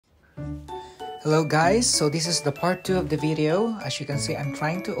Hello guys, so this is the part 2 of the video. As you can see, I'm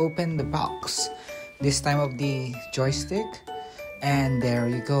trying to open the box, this time of the joystick, and there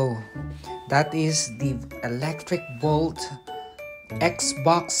you go. That is the Electric Bolt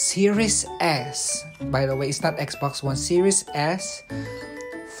Xbox Series S. By the way, it's not Xbox One, Series S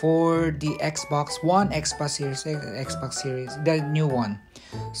for the Xbox One, Xbox Series X, Xbox Series, the new one.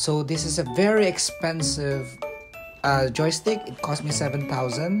 So this is a very expensive joystick. It cost me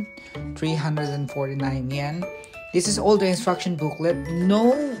 7,349 yen. This is all the instruction booklet.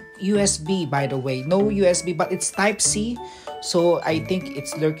 No USB, by the way, no USB, but it's type C, so I think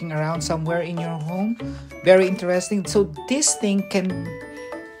it's lurking around somewhere in your home. Very interesting. So this thing can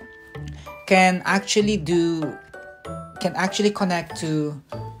actually connect to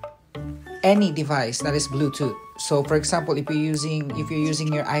any device that is Bluetooth. So for example, if you're using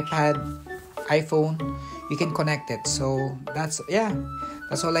your iPad, iPhone, you can connect it. So that's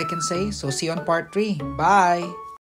all I can say. So see you on part 3. Bye.